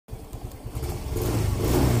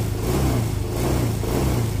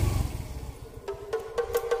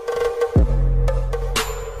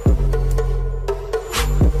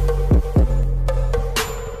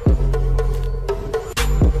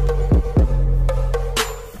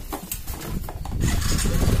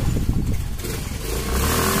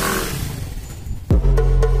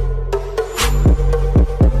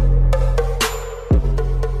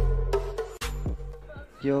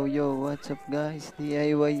What's up guys?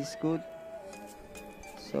 DIY is good.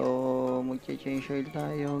 So, mag-change oil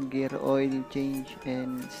tayo, gear oil change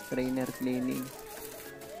and strainer cleaning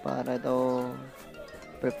para daw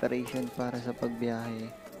preparation para sa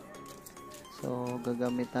pagbiyahe. So,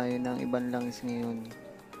 gagamit tayo ng ibang langis ngayon.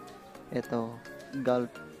 Ito,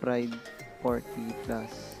 Gulf Pride 40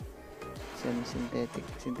 Plus. Semi-synthetic.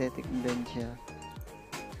 Synthetic din siya.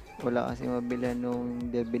 Wala kasi mabila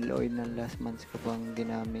nung devil oil ng last months ko pang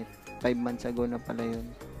ginamit. 5 months ago na pala yun.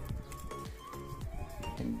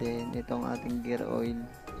 And then, itong ating gear oil.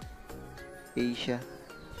 Asia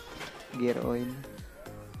gear oil.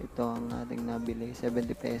 Ito ang ating nabili.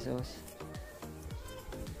 70 pesos.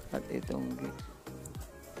 At itong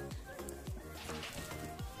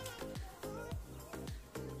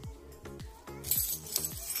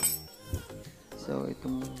so,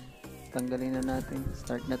 itong tanggalin na natin.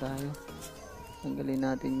 Start na tayo. Tanggalin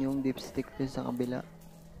natin yung dipstick dun sa kabila.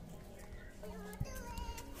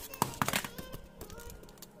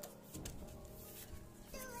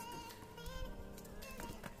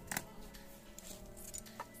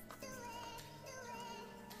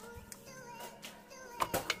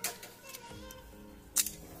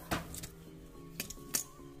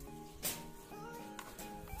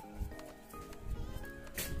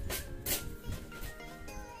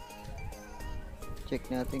 Check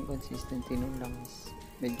natin consistency nung langis.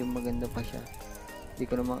 Medyo maganda pa siya. Hindi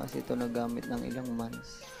ko naman kasi ito nagamit ng ilang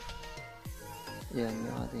months. Yan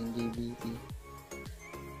yung ating JBT.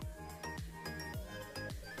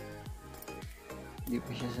 Hindi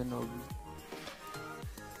pa siya sunog.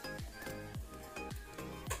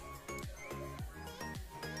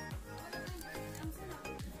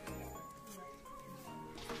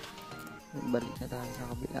 Balik na tayo sa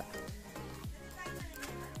kabila.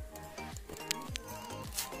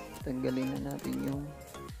 Tanggalin na natin yung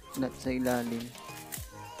nut sa ilalim.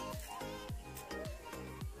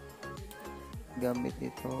 Gamit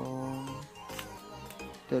itong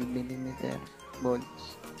 12mm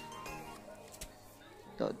bolts.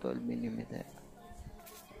 Ito 12mm.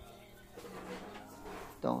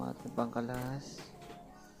 Ito ang ating pangkalas.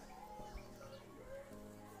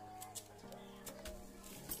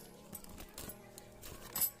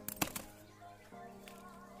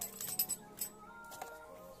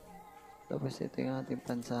 Tapos ito yung ating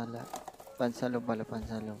pansala. Pansalo pala,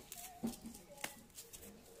 pansalo.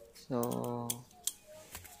 So,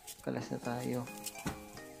 kalas na tayo.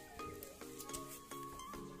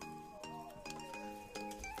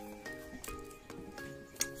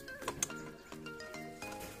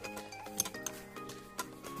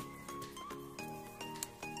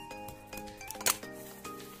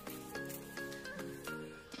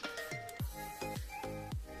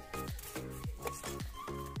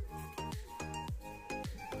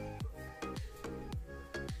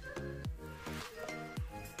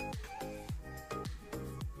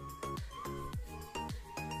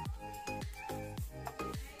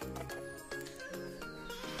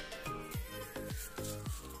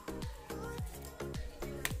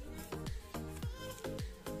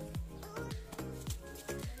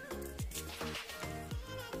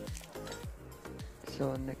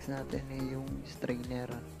 So, next natin ay yung strainer.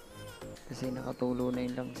 Kasi nakatulo na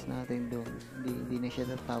yung lungs natin doon. Hindi na siya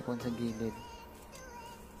tatapon sa gilid.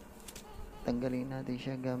 Tanggalin natin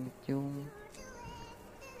siya gamit yung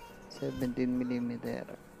 17mm.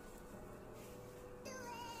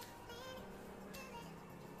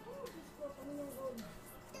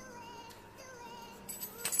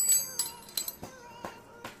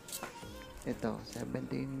 Ito,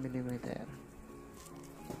 17mm.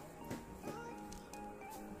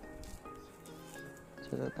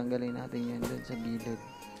 So, tatanggalin natin yan dun sa gilid.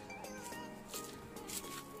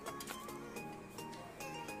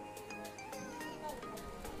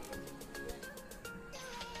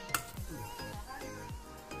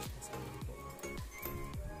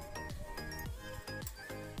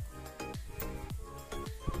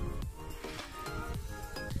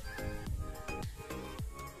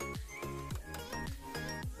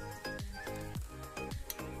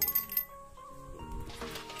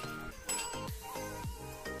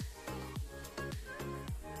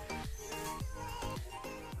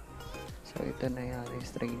 So, ito na yung ating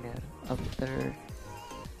strainer. After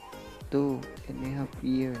 2.5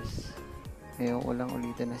 years, ngayon ko lang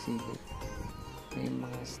ulitin na silip. May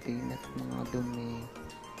mga stain at mga dumi.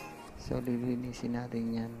 So, lilinisin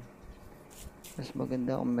natin yan. Mas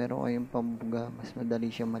maganda kung meron kayong pambuga, mas madali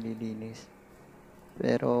siya malilinis.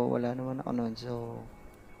 Pero, wala naman ako nun. So,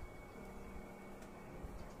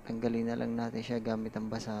 tanggalin na lang natin siya gamit ang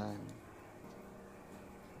basahan.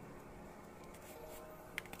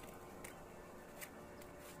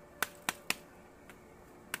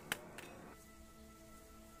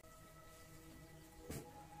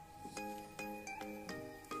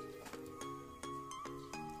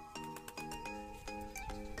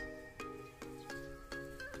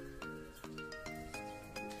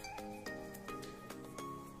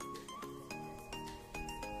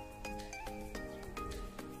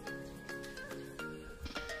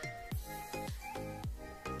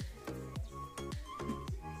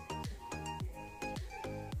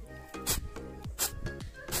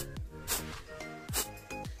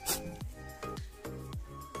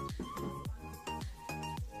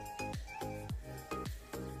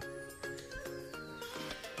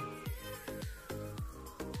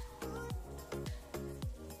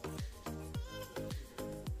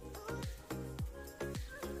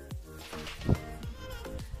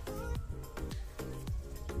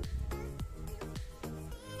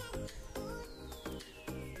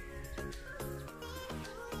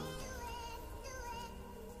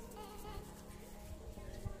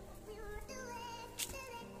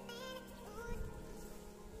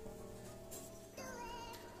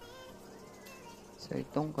 So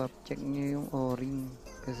itong cup, check nyo yung o-ring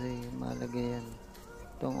kasi mahalaga yan.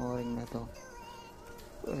 Itong o-ring na to,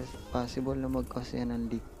 possible na mag-cause yan ng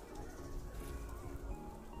leak.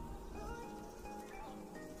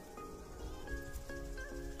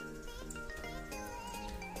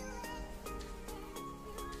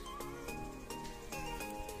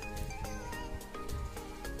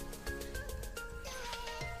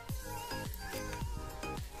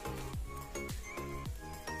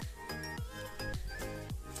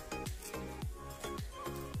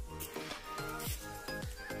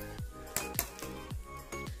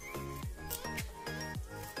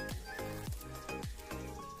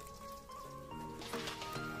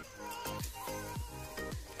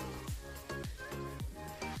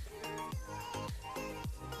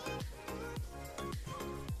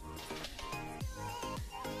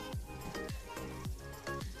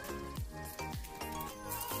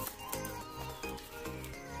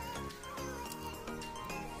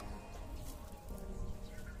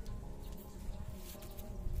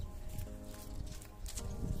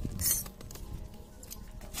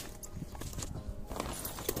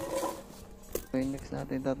 So next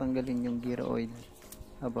natin tatanggalin yung gear oil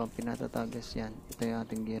habang pinatatagas yan. Ito yung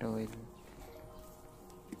ating gear oil.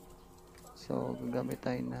 So gagamit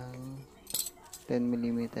tayo ng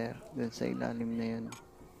 10mm dun sa ilalim na yun.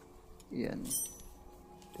 Yan,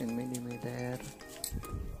 10mm.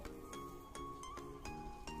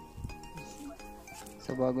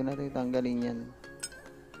 So bago natin tanggalin yan,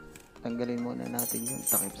 tanggalin muna natin yung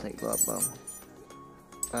takip sa ibabaw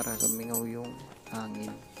para sumingaw yung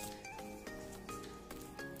hangin.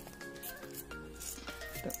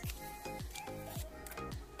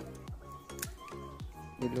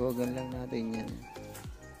 Diluwagan lang natin yan.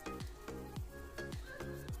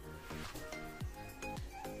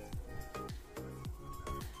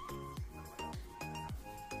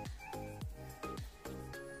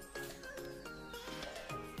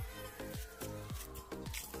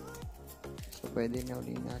 So pwede na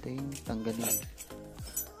ulit natin tanggalin.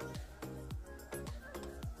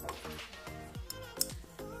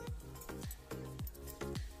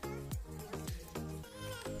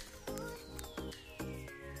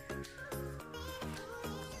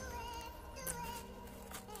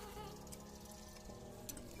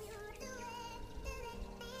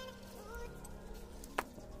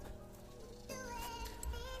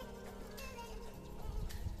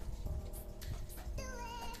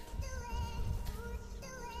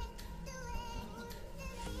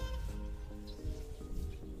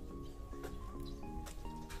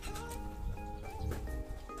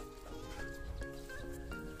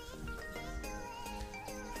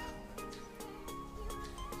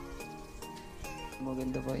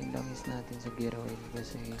 Maganda pa yung langis natin sa gear oil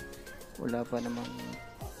kasi wala pa namang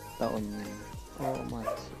taon yan o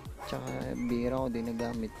months. Tsaka bira ko din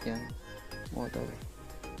nagamit yan motor.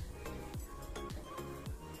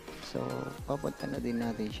 So papunta na din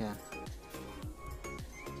natin siya.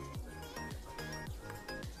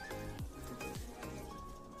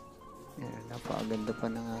 Yan, napakaganda pa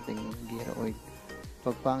ng ating gear oil.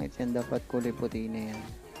 Pag pangit yan, dapat kulay puti na yan.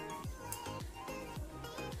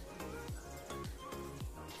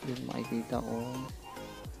 Doon makikita ko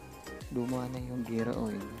luma na yung gear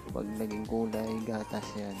oil. Pag naging kulay gatas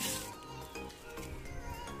yan.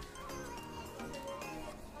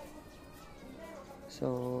 So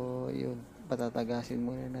yun, patatagasin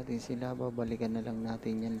muna natin sila, babalikan na lang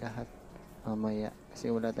natin yan lahat mamaya kasi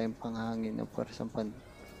wala tayong panghangin o parsang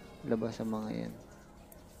panlabas sa mga yan.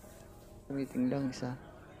 Gamitin lang isa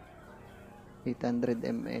 800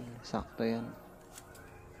 ml, sakto yan.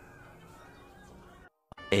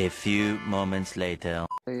 A few moments later.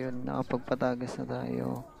 So yun, nakapagpatagas na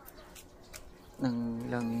tayo ng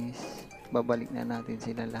langis. Babalik na natin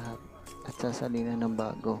sila lahat at sasalinan ng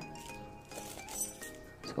bago.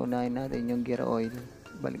 So unahin natin yung gear oil,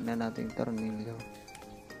 balik na natin yung tornilyo.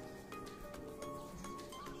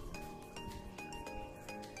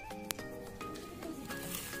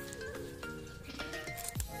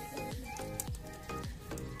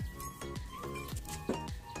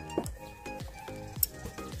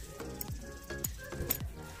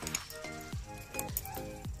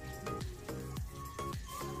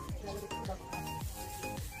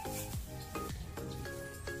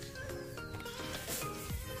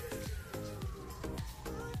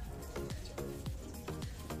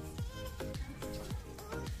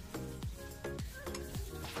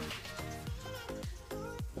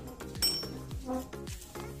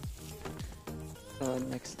 So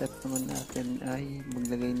next step naman natin ay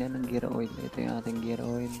maglagay na ng gear oil. Ito yung ating gear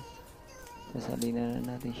oil. Sasalina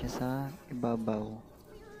na natin siya sa ibabaw.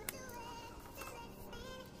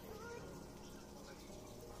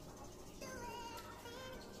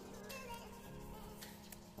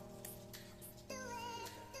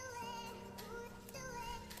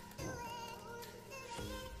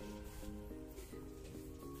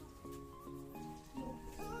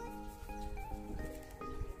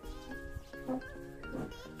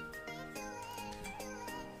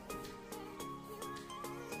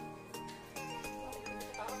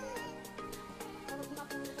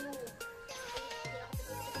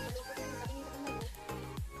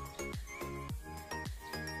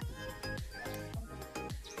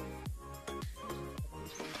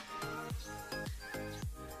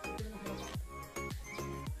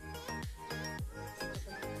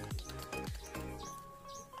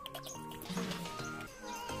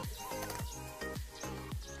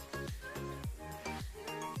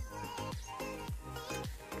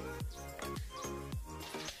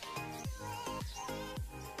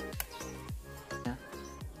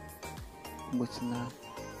 ubos na.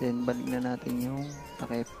 Then balik na natin yung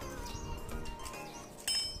takip.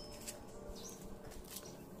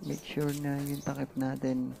 Make sure na yung takip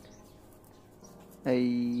natin ay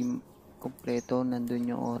kompleto,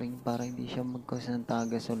 nandun yung o-ring para hindi siya mag-cause ng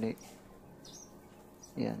tagas uli.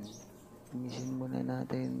 Yan. Linisin muna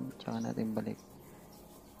natin, tsaka natin balik.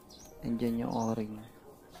 Andyan yung o-ring.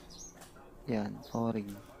 Yan,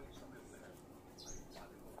 o-ring.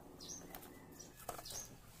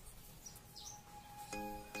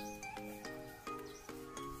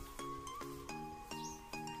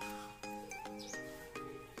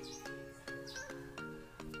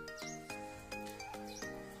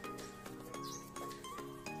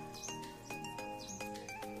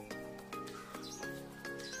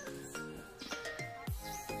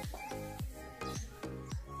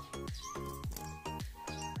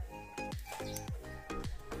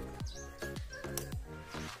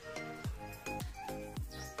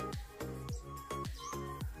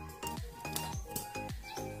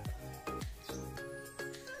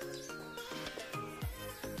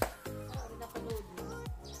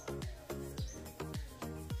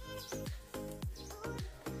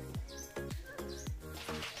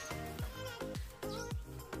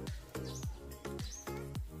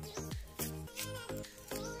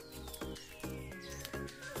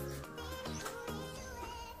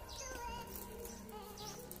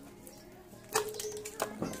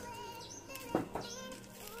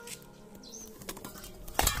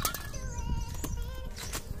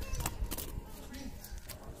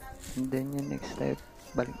 And then yung next step,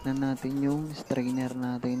 balik na natin yung strainer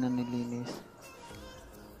natin na nilinis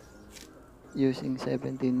using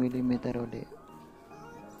 17mm ulit.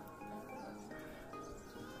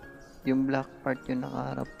 Yung black part yung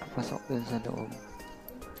nakaharap pasok dun sa loob.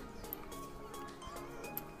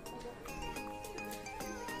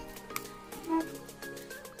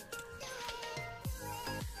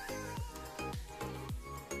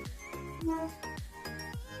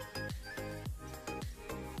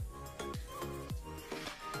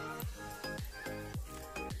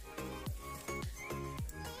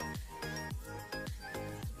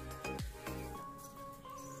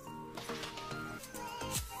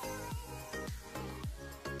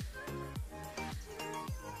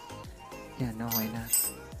 Yan, okay na.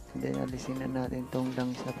 And then, alisin na natin tong lang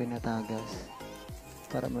sa pinatagas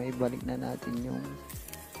para maibalik na natin yung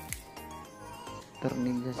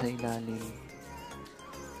tornilyo sa ilalim.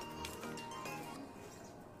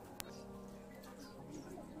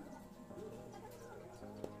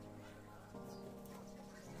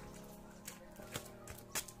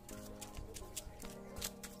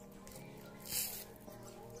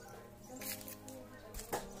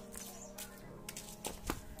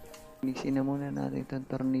 Mixin na muna natin itong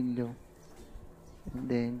tornilyo. And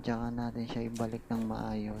then, tsaka natin siya ibalik ng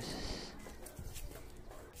maayos.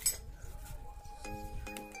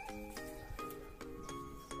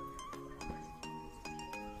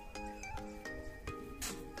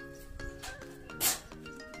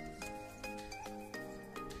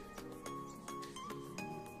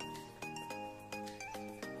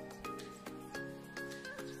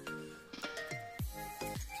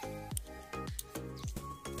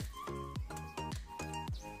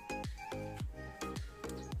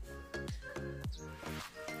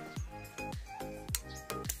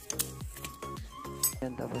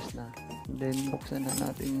 Yan, tapos na. Then, buksan na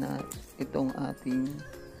natin na itong ating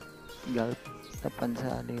gulp na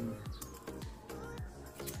pansalin.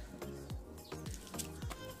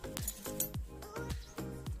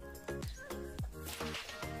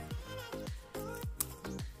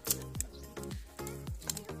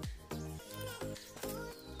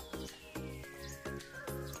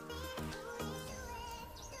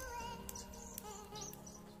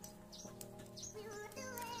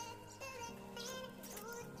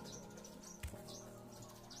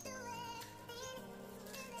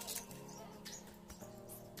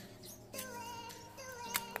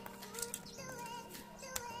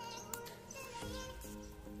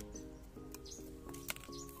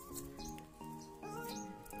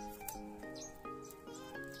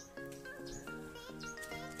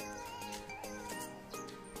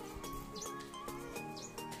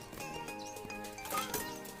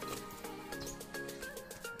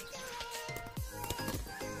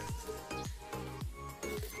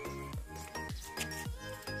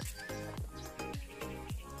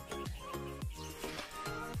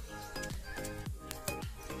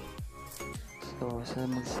 So, sa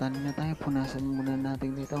magsasalin na tayo, punasan muna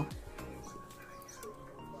natin dito.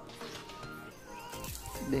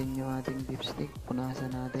 Then, yung ating dipstick, punasan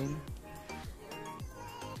natin.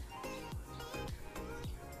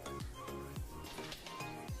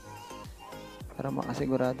 para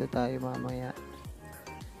makasigurado tayo mamaya.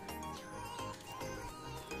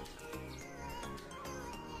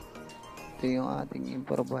 Ito yung ating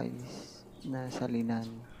improvise na salinan.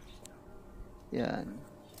 Yan.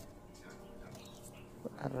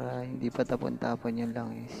 Para hindi pa tapon-tapon yung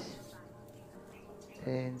langis.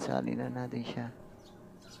 Then, salinan natin siya.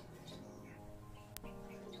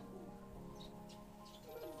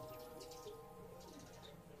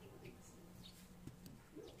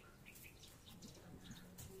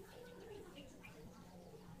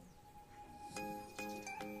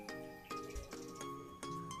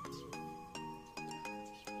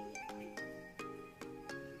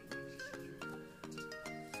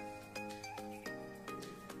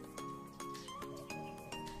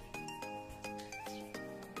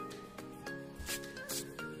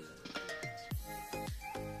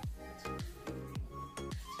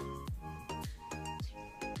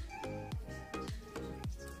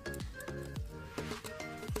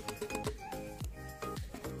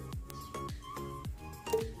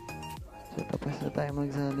 So, tapos na tayo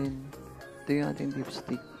magsalin. Ito yung ating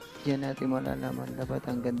dipstick. Diyan natin malalaman dapat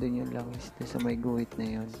hanggang dun yung langis sa may guhit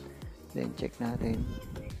na yun. Then, check natin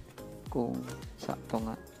kung sakto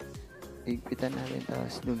nga. Higpitan natin,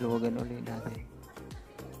 tapos luluwagan ulit natin.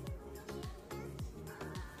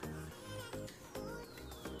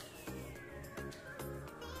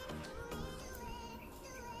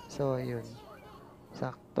 So, ayun.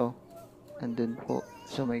 Sakto. Andun po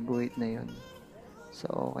sa may guhit na yun. So,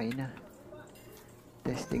 okay na.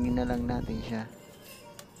 Testingin na lang natin siya.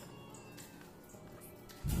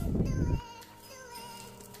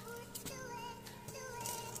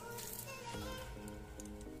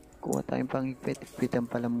 Kuha tayong pangigpit. Igpitan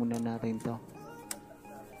pala muna natin to.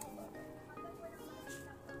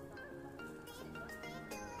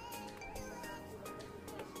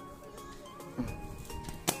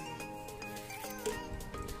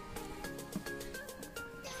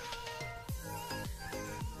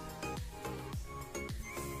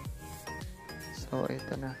 So,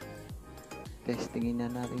 ito na. Testingin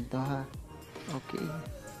na natin to ha. Okay.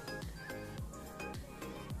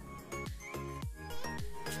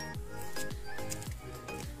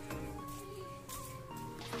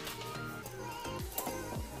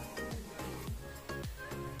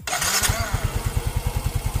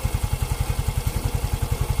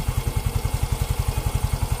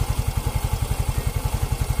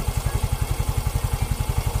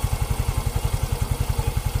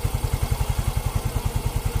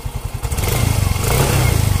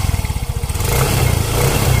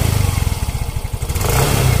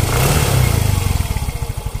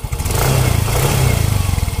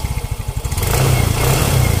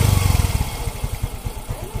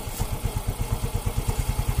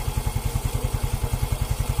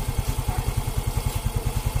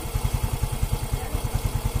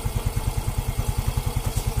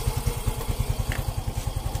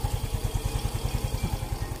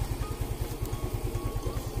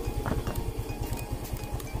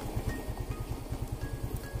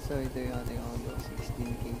 So, ito yung ating Honda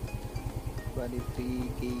 16K. Bali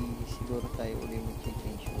 3K siguro tayo ulit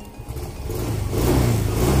mag-change mo.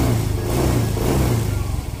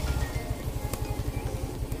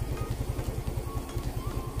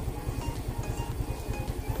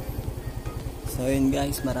 So yun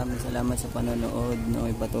guys, maraming salamat sa panonood.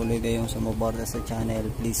 No, ipatuloy kayong sumuporta sa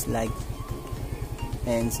channel. Please like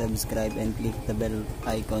and subscribe and click the bell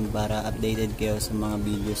icon para updated kayo sa mga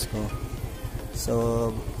videos ko. So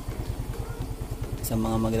sa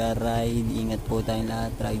mga magra-ride, ingat po tayong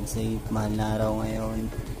lahat, ride safe, mahal na araw ngayon,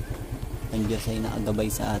 ang Diyos ay nakagabay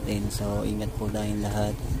sa atin, so ingat po tayong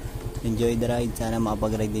lahat, enjoy the ride, sana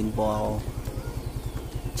makapag-ride din po ako.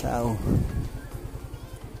 Ciao.